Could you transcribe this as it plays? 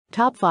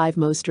Top 5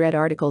 Most Read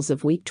Articles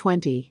of Week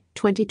 20,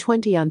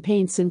 2020 on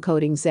Paints and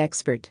Coatings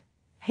Expert.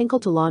 Henkel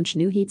to launch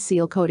new heat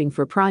seal coating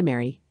for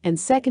primary and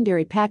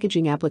secondary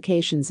packaging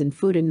applications in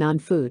food and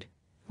non-food.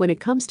 When it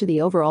comes to the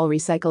overall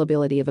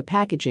recyclability of a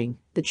packaging,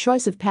 the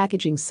choice of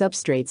packaging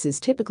substrates is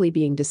typically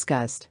being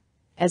discussed.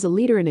 As a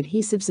leader in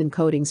adhesives and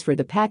coatings for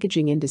the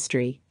packaging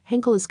industry,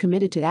 Henkel is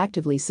committed to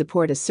actively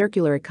support a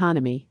circular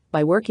economy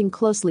by working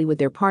closely with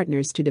their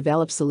partners to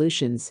develop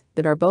solutions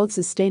that are both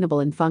sustainable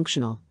and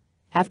functional.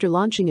 After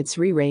launching its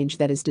range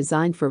that is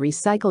designed for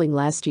recycling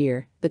last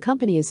year, the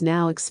company is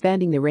now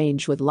expanding the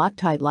range with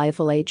Loctite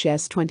Lyophyll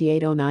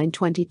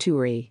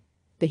HS280922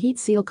 The heat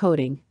seal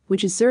coating,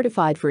 which is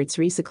certified for its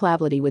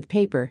recyclability with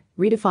paper,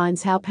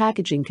 redefines how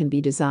packaging can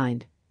be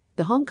designed.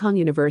 The Hong Kong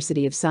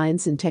University of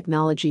Science and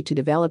Technology to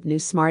develop new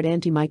smart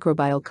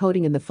antimicrobial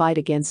coating in the fight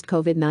against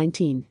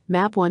COVID-19,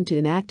 MAP1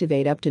 to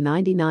inactivate up to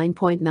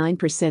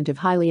 99.9% of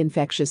highly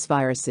infectious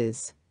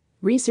viruses.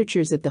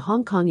 Researchers at the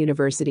Hong Kong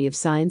University of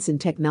Science and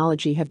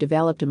Technology have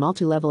developed a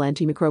multi-level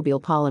antimicrobial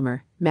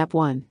polymer,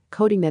 MAP1,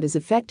 coating that is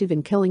effective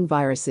in killing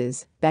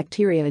viruses,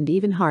 bacteria and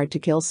even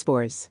hard-to-kill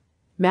spores.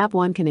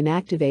 MAP1 can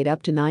inactivate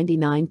up to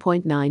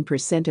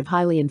 99.9% of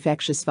highly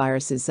infectious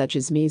viruses such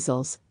as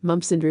measles,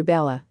 mumps and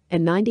rubella,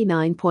 and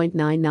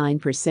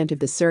 99.99% of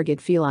the surrogate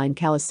feline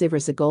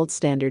calicivirus, a gold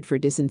standard for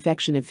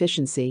disinfection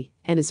efficiency,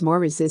 and is more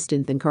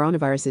resistant than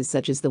coronaviruses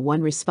such as the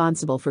one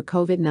responsible for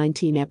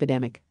COVID-19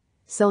 epidemic.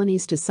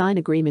 Celanese to sign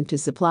agreement to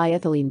supply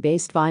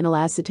ethylene-based vinyl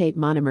acetate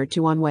monomer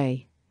to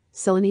Wanwei.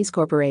 Celanese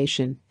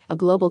Corporation, a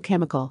global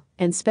chemical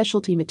and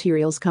specialty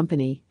materials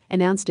company,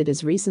 announced it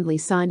has recently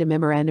signed a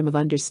memorandum of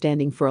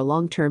understanding for a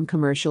long-term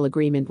commercial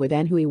agreement with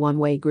Anhui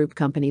Wanwei Group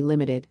Company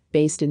Limited,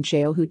 based in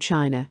Cheohu,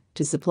 China,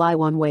 to supply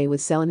Wanwei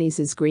with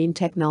Celanese's green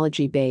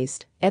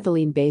technology-based,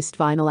 ethylene-based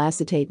vinyl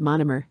acetate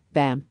monomer,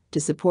 VAM, to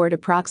support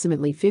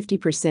approximately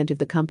 50% of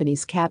the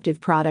company's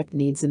captive product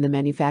needs in the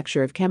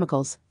manufacture of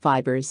chemicals,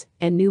 fibers,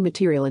 and new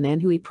material in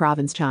Anhui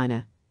Province,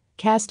 China.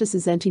 Kastus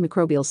is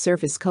antimicrobial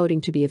surface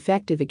coating to be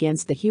effective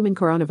against the human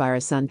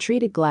coronavirus on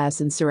treated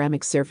glass and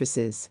ceramic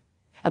surfaces.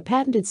 A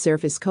patented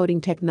surface coating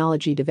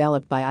technology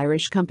developed by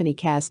Irish company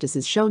Kastus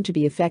is shown to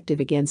be effective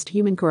against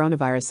human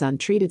coronavirus on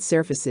treated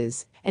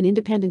surfaces, an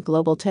independent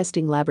global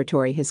testing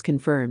laboratory has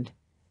confirmed.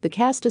 The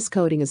Kastus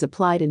coating is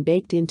applied and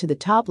baked into the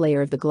top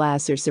layer of the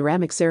glass or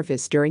ceramic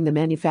surface during the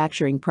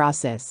manufacturing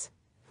process.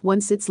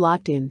 Once it's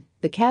locked in,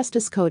 the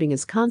Kastus coating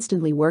is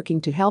constantly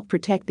working to help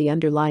protect the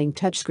underlying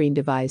touchscreen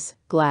device,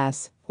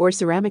 glass, or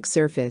ceramic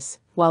surface,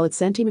 while its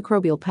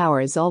antimicrobial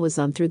power is always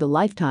on through the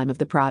lifetime of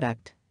the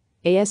product.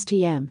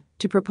 ASTM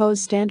to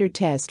propose standard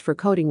test for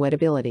coating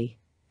wettability.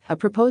 A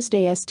proposed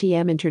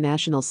ASTM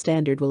international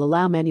standard will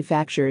allow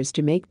manufacturers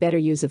to make better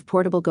use of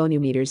portable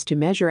goniometers to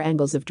measure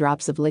angles of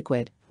drops of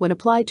liquid when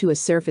applied to a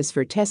surface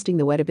for testing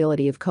the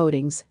wettability of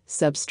coatings,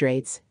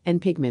 substrates,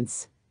 and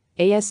pigments.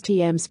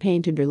 ASTM's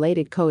Paint and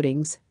Related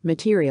Coatings,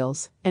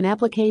 Materials, and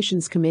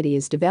Applications Committee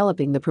is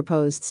developing the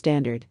proposed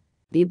standard.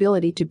 The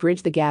ability to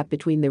bridge the gap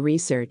between the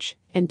research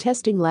and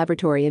testing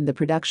laboratory and the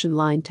production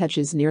line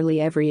touches nearly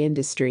every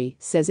industry,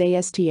 says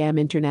ASTM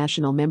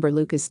International member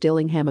Lucas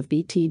Dillingham of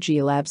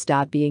BTG Labs.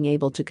 Being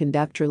able to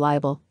conduct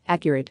reliable,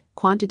 accurate,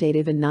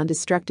 quantitative and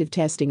non-destructive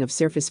testing of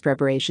surface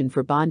preparation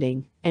for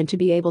bonding, and to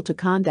be able to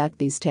conduct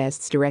these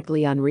tests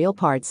directly on real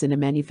parts in a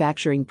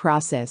manufacturing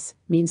process,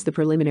 means the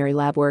preliminary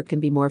lab work can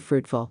be more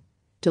fruitful.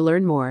 To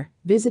learn more,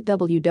 visit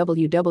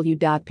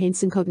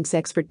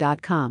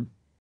www.paintsandcoatingsexpert.com.